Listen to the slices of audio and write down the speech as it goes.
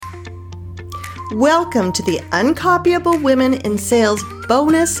Welcome to the Uncopyable Women in Sales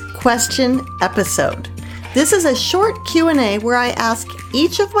bonus question episode. This is a short Q&A where I ask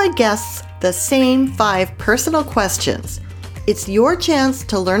each of my guests the same 5 personal questions. It's your chance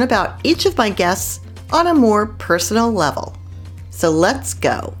to learn about each of my guests on a more personal level. So let's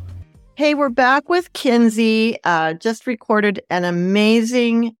go. Hey, we're back with Kindsey. Just recorded an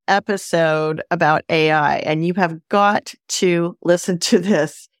amazing episode about AI, and you have got to listen to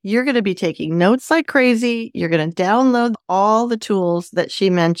this. You're going to be taking notes like crazy. You're going to download all the tools that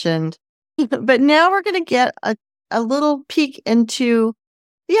she mentioned. But now we're going to get a little peek into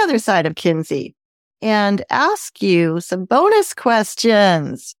the other side of Kindsey and ask you some bonus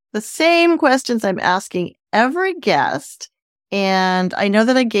questions. The same questions I'm asking every guest. And I know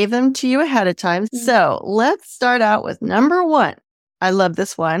that I gave them to you ahead of time. So let's start out with number 1. I love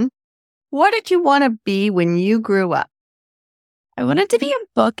this one. What did you want to be when you grew up? I wanted to be a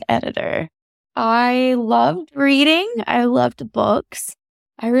book editor. I loved reading. I loved books.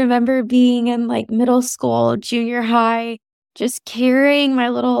 I remember being in middle school, junior high, just carrying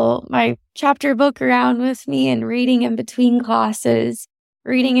my chapter book around with me and reading in between classes,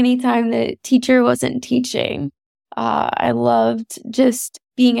 reading anytime the teacher wasn't teaching. I loved just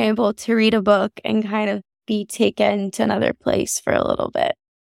being able to read a book and kind of be taken to another place for a little bit.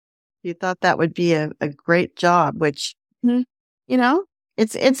 You thought that would be a great job, which,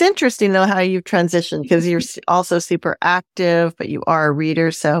 it's interesting, though, how you've transitioned because you're also super active, but you are a reader.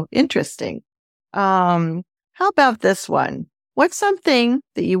 So interesting. How about this one? What's something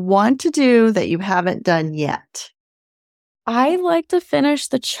that you want to do that you haven't done yet? I like to finish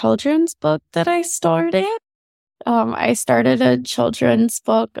the children's book that I started. I started a children's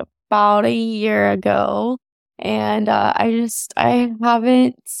book about a year ago, and I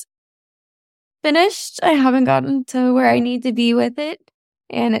haven't finished. I haven't gotten to where I need to be with it,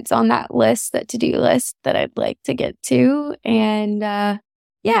 and it's on that to-do list that I'd like to get to, and I'd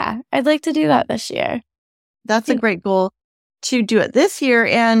like to do that this year. That's a great goal to do it this year,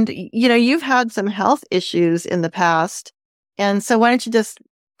 and you've had some health issues in the past, and so why don't you just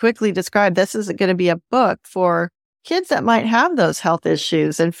quickly describe, this is going to be a book for kids that might have those health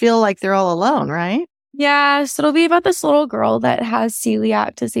issues and feel like they're all alone, right? Yeah, so it'll be about this little girl that has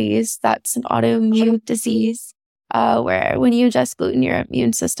celiac disease. That's an autoimmune disease where when you ingest gluten, your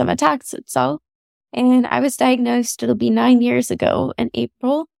immune system attacks itself. And I was diagnosed, it'll be 9 years ago in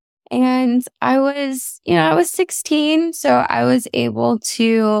April. And I was 16, so I was able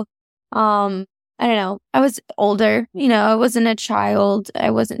to, I was older, I wasn't a child.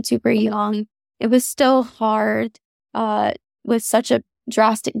 I wasn't super young. It was still hard with such a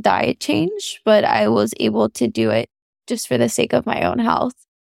drastic diet change, but I was able to do it just for the sake of my own health.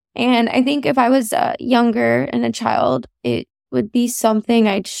 And I think if I was younger and a child, it would be something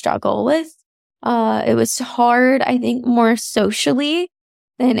I'd struggle with. It was hard, I think, more socially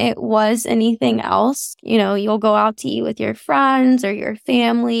than it was anything else. You'll go out to eat with your friends or your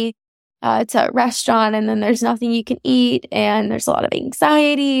family to a restaurant, and then there's nothing you can eat, and there's a lot of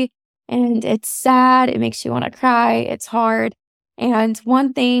anxiety, and it's sad. It makes you want to cry. It's hard. And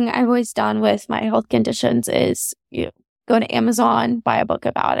one thing I've always done with my health conditions is go to Amazon, buy a book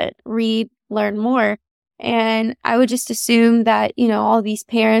about it, read, learn more. And I would just assume that, all these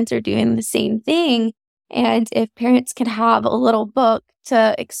parents are doing the same thing. And if parents could have a little book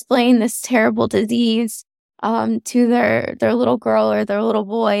to explain this terrible disease to their little girl or their little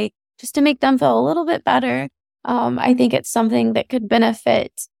boy, just to make them feel a little bit better, I think it's something that could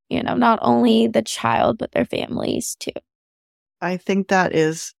benefit, not only the child, but their families too. I think that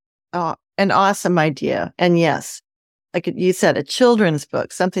is an awesome idea. And yes, like you said, a children's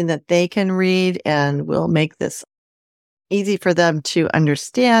book, something that they can read and will make this easy for them to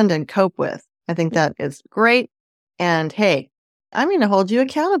understand and cope with. I think that is great. And hey, I'm going to hold you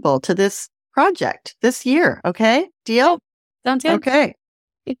accountable to this project this year. Okay? Deal? Sounds good. Okay.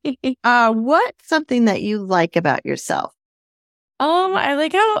 What's something that you like about yourself? I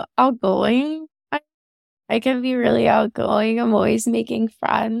like how outgoing I can be really outgoing. I'm always making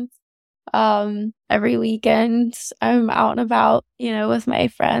friends. Every weekend I'm out and about, with my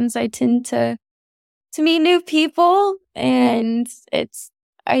friends. I tend to meet new people, and it's,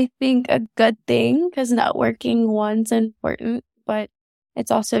 I think, a good thing because networking, one's important, but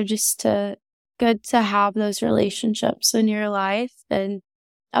it's also just good to have those relationships in your life. And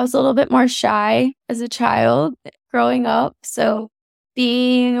I was a little bit more shy as a child growing up, so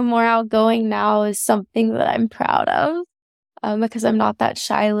being more outgoing now is something that I'm proud of because I'm not that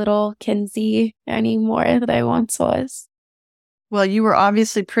shy little Kindsey anymore that I once was. Well, you were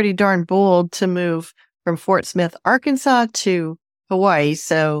obviously pretty darn bold to move from Fort Smith, Arkansas to Hawaii.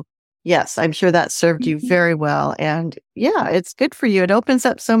 So Yes, I'm sure that served you very well. And yeah, it's good for you. It opens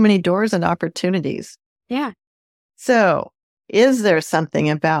up so many doors and opportunities. Yeah. So, is there something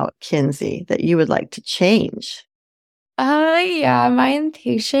about Kindsey that you would like to change? Yeah, my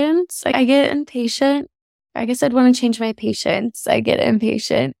impatience. I get impatient. I guess I'd want to change my patience. I get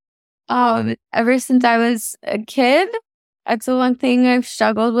impatient. Ever since I was a kid, that's the one thing I've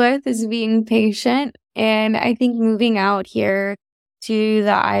struggled with is being patient. And I think moving out here to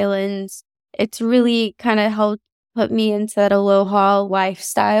the islands, it's really kind of helped put me into that aloha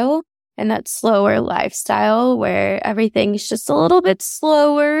lifestyle and that slower lifestyle where everything's just a little bit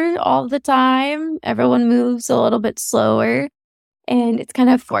slower all the time. Everyone moves a little bit slower. And it's kind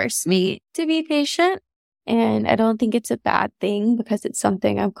of forced me to be patient. And I don't think it's a bad thing because it's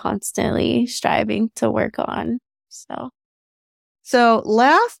something I'm constantly striving to work on. So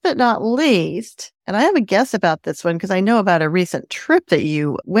last but not least, and I have a guess about this one because I know about a recent trip that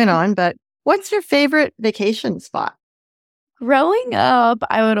you went on, but what's your favorite vacation spot? Growing up,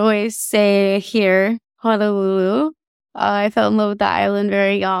 I would always say here, Honolulu. I fell in love with the island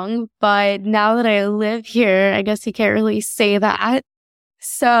very young, but now that I live here, I guess you can't really say that.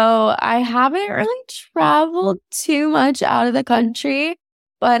 So I haven't really traveled too much out of the country,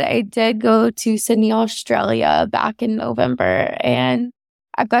 but I did go to Sydney, Australia back in November, and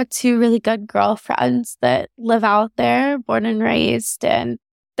I've got two really good girlfriends that live out there, born and raised, and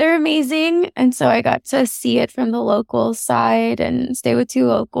they're amazing. And so I got to see it from the local side and stay with two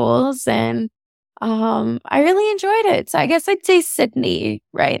locals, and I really enjoyed it. So I guess I'd say Sydney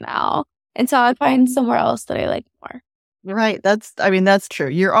right now until I find somewhere else that I like more. Right. That's true.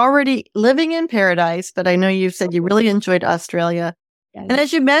 You're already living in paradise, but I know you said you really enjoyed Australia. Yes. And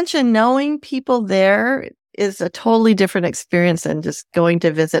as you mentioned, knowing people there is a totally different experience than just going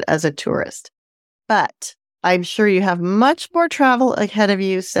to visit as a tourist. But I'm sure you have much more travel ahead of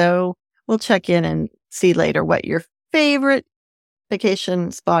you. So we'll check in and see later what your favorite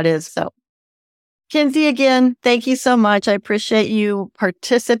vacation spot is. So Kindsey, again, thank you so much. I appreciate you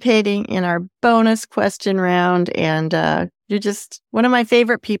participating in our bonus question round. And you're just one of my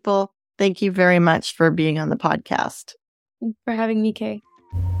favorite people. Thank you very much for being on the podcast. Thanks for having me, Kay.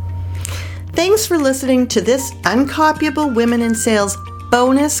 Thanks for listening to this Uncopyable Women in Sales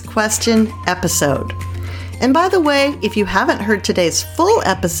bonus question episode. And by the way, if you haven't heard today's full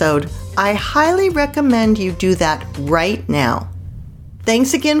episode, I highly recommend you do that right now.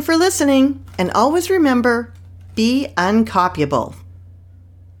 Thanks again for listening, and always remember, be uncopyable.